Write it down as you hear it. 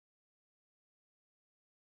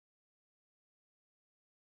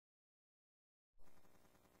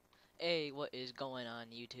Hey, what is going on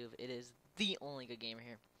YouTube? It is the only good gamer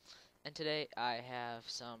here. And today I have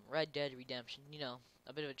some Red Dead Redemption,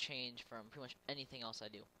 a bit of a change from pretty much anything else I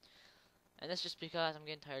do. And that's just because I'm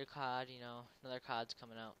getting tired of COD, another COD's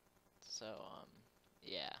coming out. So,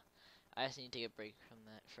 yeah. I just need to take a break from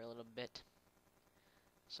that for a little bit.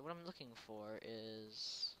 So what I'm looking for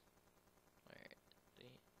is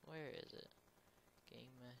where is it? Game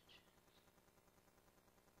match.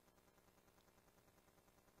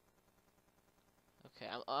 Okay,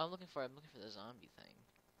 I'm looking for the zombie thing.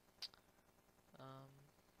 Um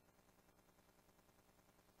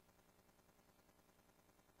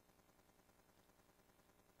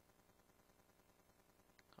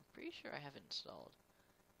I'm pretty sure I have it installed.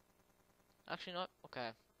 Actually, not okay.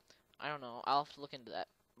 I don't know. I'll have to look into that.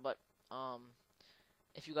 But um,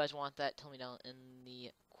 if you guys want that, tell me down in the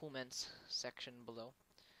comments section below,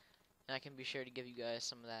 and I can be sure to give you guys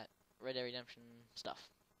some of that Red Dead Redemption stuff.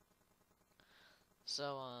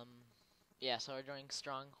 So yeah. So we're joining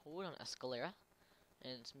Stronghold on Escalera,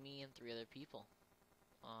 and it's me and 3 other people.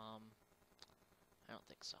 Um, I don't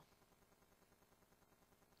think so.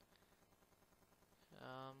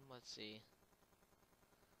 Let's see.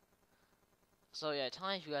 So yeah, tell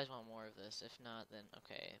me if you guys want more of this. If not, then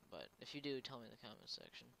okay. But if you do, tell me in the comment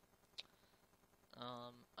section.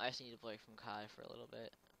 I just need to play from Kai for a little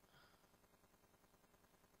bit.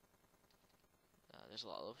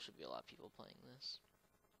 Should be a lot of people playing this.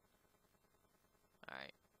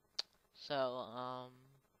 Alright. So,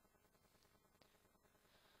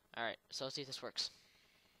 alright, so let's see if this works.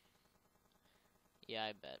 Yeah,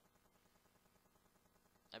 I bet.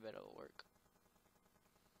 I bet it'll work.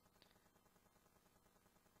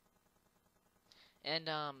 And,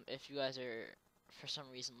 if you guys are, for some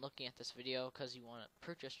reason, looking at this video because you want to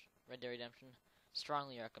purchase Red Dead Redemption,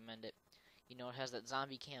 strongly recommend it. You know, it has that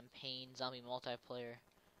zombie campaign, zombie multiplayer.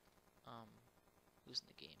 Who's in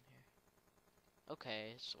the game here?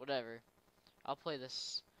 Okay, so whatever. I'll play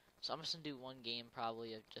this. So I'm just gonna do one game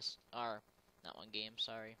probably of just, or, not one game,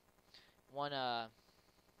 sorry. One,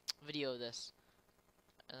 video of this.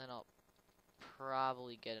 And then I'll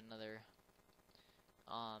probably get another,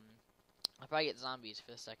 I'll probably get zombies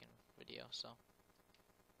for the second video, so.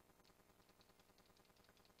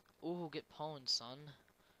 Ooh, get pwned, son.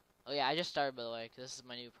 Oh yeah, I just started, by the way, because this is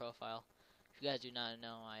my new profile. If you guys do not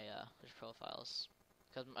know, I switched profiles,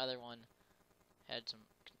 because my other one had some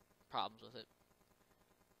problems with it.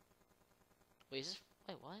 Wait,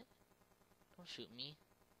 wait, what? Don't shoot me.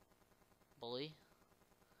 Bully.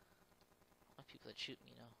 I want people that shoot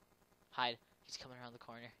me, Hide. He's coming around the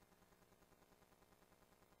corner.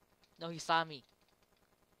 No, he saw me.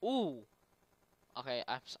 Ooh! Okay,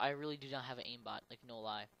 I really do not have an aimbot, like, no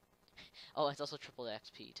lie. Oh, it's also triple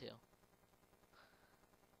XP, too.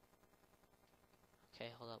 Okay,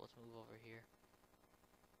 hold up, let's move over here.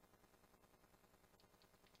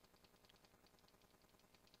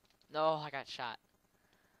 No, I got shot.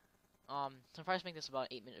 So I'm probably make this about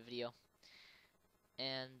an 8-minute video.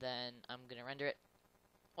 And then I'm gonna render it.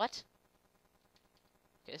 What?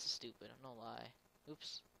 Okay, this is stupid, I'm no lie.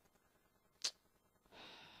 Oops.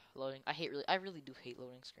 Loading. I really do hate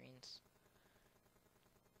loading screens.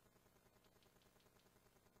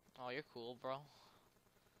 Oh, you're cool, bro.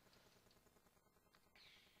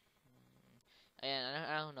 And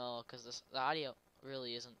I don't know, cause the audio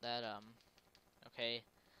really isn't that okay.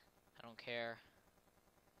 I don't care.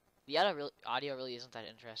 The audio really isn't that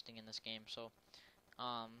interesting in this game, so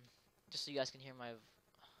just so you guys can hear my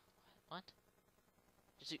what?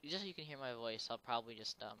 Just so you can hear my voice, I'll probably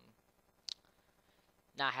just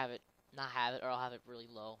not have it or I'll have it really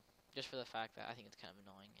low, just for the fact that I think it's kind of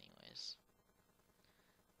annoying anyways.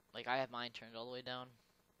 Like, I have mine turned all the way down.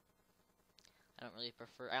 I don't really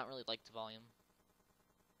like the volume.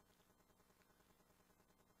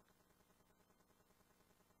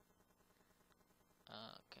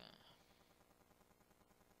 Okay.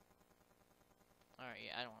 Alright,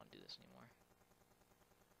 yeah, I don't want to do this anymore.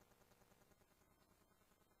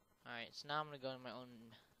 Alright, so now I'm gonna go to my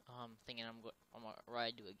own thing, and I'm gonna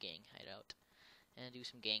ride to a gang hideout and do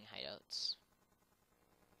some gang hideouts.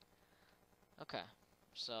 Okay,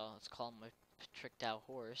 so let's call my tricked out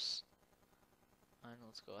horse. And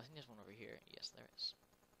let's go. I think there's one over here. Yes, there is.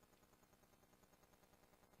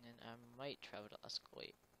 And I might travel to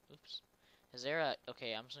Wait, oops. Is there a?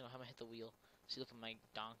 Okay, I'm just gonna hit the wheel. See, look at my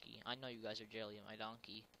donkey. I know you guys are jelly at my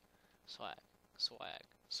donkey. Swag, swag,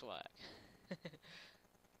 swag.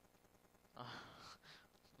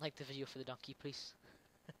 Like the video for the donkey, please.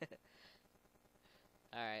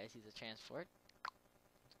 Alright, I see the transport.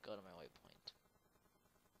 Let's go to my waypoint.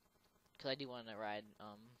 Because I do want to ride,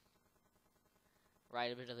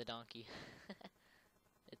 ride a bit of the donkey.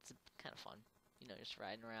 It's kind of fun, you know, just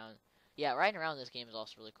riding around. Yeah, riding around this game is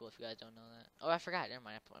also really cool if you guys don't know that. Oh, I forgot. Never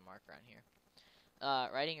mind, I put my marker on here.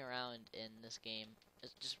 Riding around in this game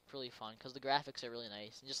is just really fun because the graphics are really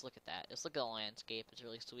nice. And just look at that. Just look at the landscape. It's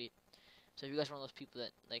really sweet. So if you guys are one of those people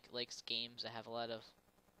that likes games that have a lot of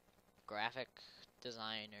graphic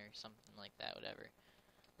design or something like that, whatever,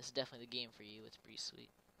 this is definitely the game for you. It's pretty sweet.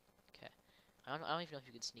 Okay. I don't even know if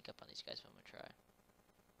you can sneak up on these guys, but I'm gonna try.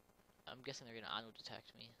 I'm guessing they're gonna auto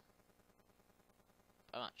detect me.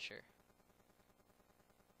 I'm not sure.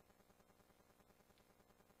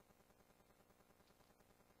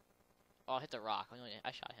 Oh, I hit the rock.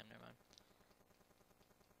 I shot him. Never mind.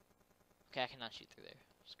 Okay, I cannot shoot through there.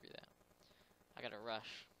 Screw that. I gotta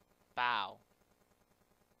rush. Bow.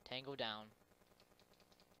 Tango down.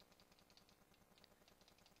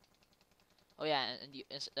 Oh yeah, and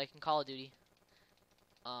it's like in Call of Duty,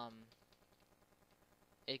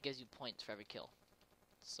 it gives you points for every kill.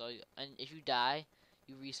 So, and if you die,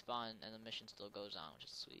 you respawn and the mission still goes on, which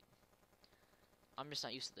is sweet. I'm just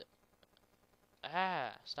not used to the.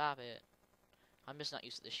 Ah, stop it. I'm just not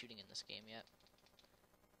used to the shooting in this game yet.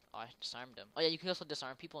 Oh, I disarmed him. Oh yeah, you can also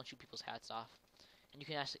disarm people and shoot people's hats off. And you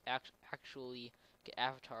can actually get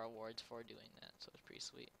avatar awards for doing that, so it's pretty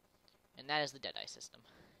sweet. And that is the Deadeye system.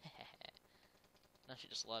 Don't you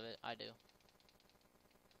just love it? I do.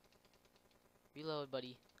 Reload,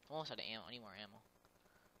 buddy. I'm almost out of ammo. I need more ammo.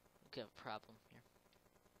 We could have a problem here.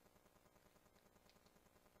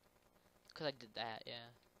 Because I did that, yeah.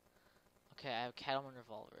 Okay, I have a Cattleman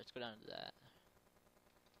revolver. Let's go down to that.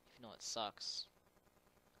 If you know it sucks.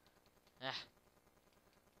 Ah.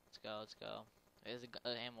 Let's go, let's go. There's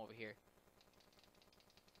ammo over here.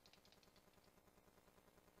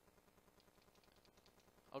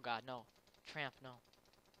 Oh god, no. Tramp, no.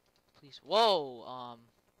 Please. Whoa!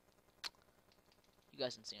 You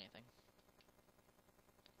guys didn't see anything.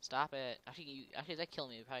 Stop it. Actually, if that killed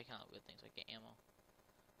me, we probably can't good things like get ammo.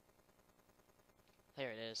 There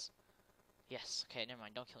it is. Yes. Okay, never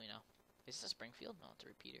mind. Don't kill me now. Is this a Springfield? No, it's a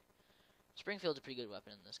repeater. Springfield's a pretty good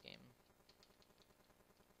weapon in this game.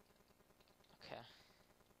 Okay.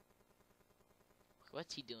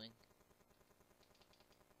 What's he doing?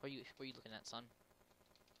 Where are you looking at, son?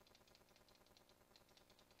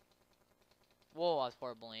 Whoa, that's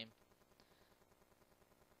horrible aim.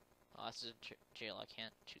 Oh, this is a jail. I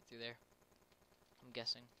can't shoot through there. I'm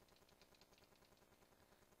guessing.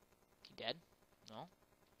 He dead? No?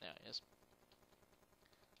 There he is.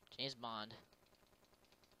 James Bond.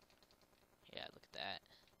 Yeah, look at that.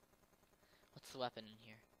 What's the weapon in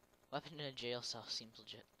here? Weapon in a jail cell seems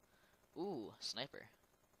legit. Ooh, sniper.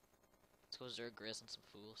 Let's go Zerg Grizz and some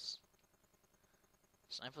fools.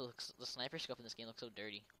 The sniper scope in this game looks so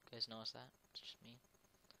dirty. You guys notice that? It's just me.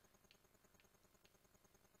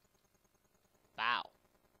 Bow.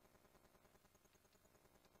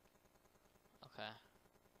 Okay.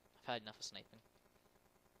 I've had enough of sniping.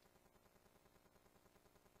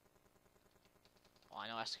 Oh, I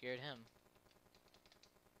know I scared him.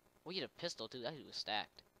 We get a pistol too. That dude was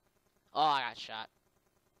stacked. Oh, I got shot.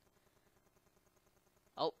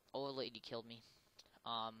 Oh, old lady killed me.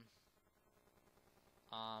 I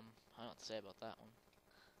don't know what to say about that one.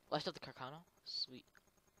 Oh, I still have the Carcano? Sweet.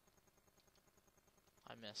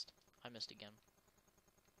 I missed. I missed again.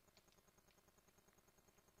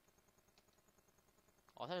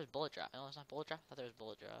 Oh, I thought it was bullet drop. No, it's not bullet drop. I thought there was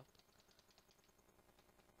bullet drop.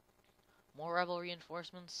 More rebel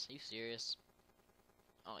reinforcements? Are you serious?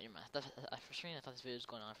 Oh, you're mad. For some reason, I thought this video was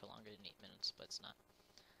going on for longer than 8 minutes, but it's not.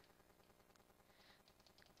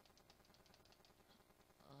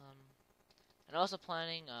 And also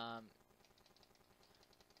planning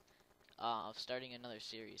of starting another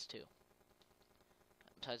series too.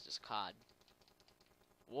 Besides just COD.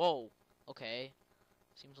 Whoa. Okay.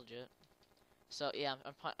 Seems legit. So yeah,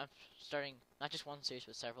 I'm starting not just one series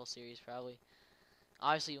but several series probably.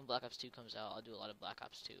 Obviously, when Black Ops 2 comes out, I'll do a lot of Black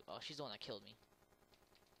Ops 2. Oh, she's the one that killed me.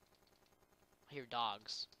 I hear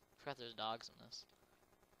dogs. I forgot there's dogs in this.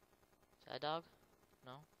 Is that a dog?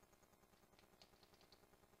 No.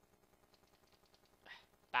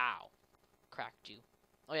 Bow. Cracked you.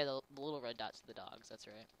 Oh yeah, the little red dots are the dogs. That's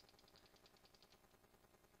right.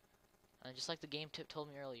 And just like the game tip told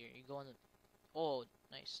me earlier, you go in the... Oh,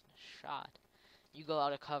 nice shot. You go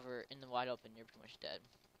out of cover in the wide open, you're pretty much dead.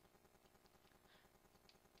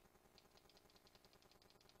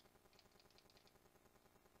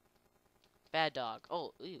 Bad dog.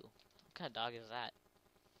 Oh, ew. What kind of dog is that?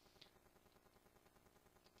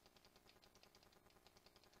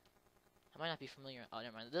 I might not be familiar. Oh,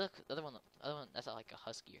 never mind. The other one, that's not like a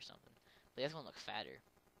husky or something. But the other one looked fatter.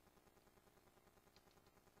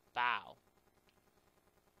 Bow.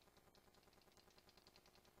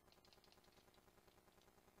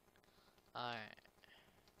 Alright.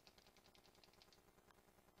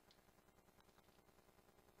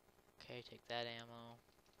 Okay, take that ammo.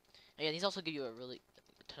 And yeah, these also give you a really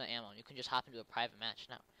ton of ammo. You can just hop into a private match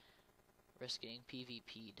now. Risk getting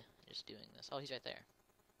PvP'd just doing this. Oh, he's right there.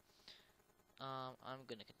 I'm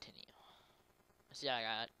gonna continue. See, I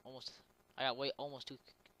got almost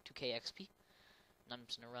 2k XP. And I'm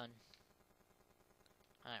just gonna run.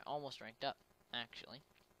 I almost ranked up, actually.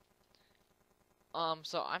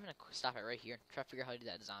 So I'm gonna stop it right here and try to figure out how to do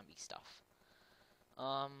that zombie stuff.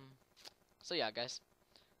 So yeah, guys,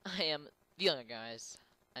 I am THE0NLYG00DGAMER,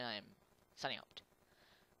 and I am signing out.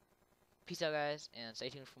 Peace out, guys, and stay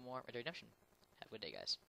tuned for more Red Dead Redemption. Have a good day, guys.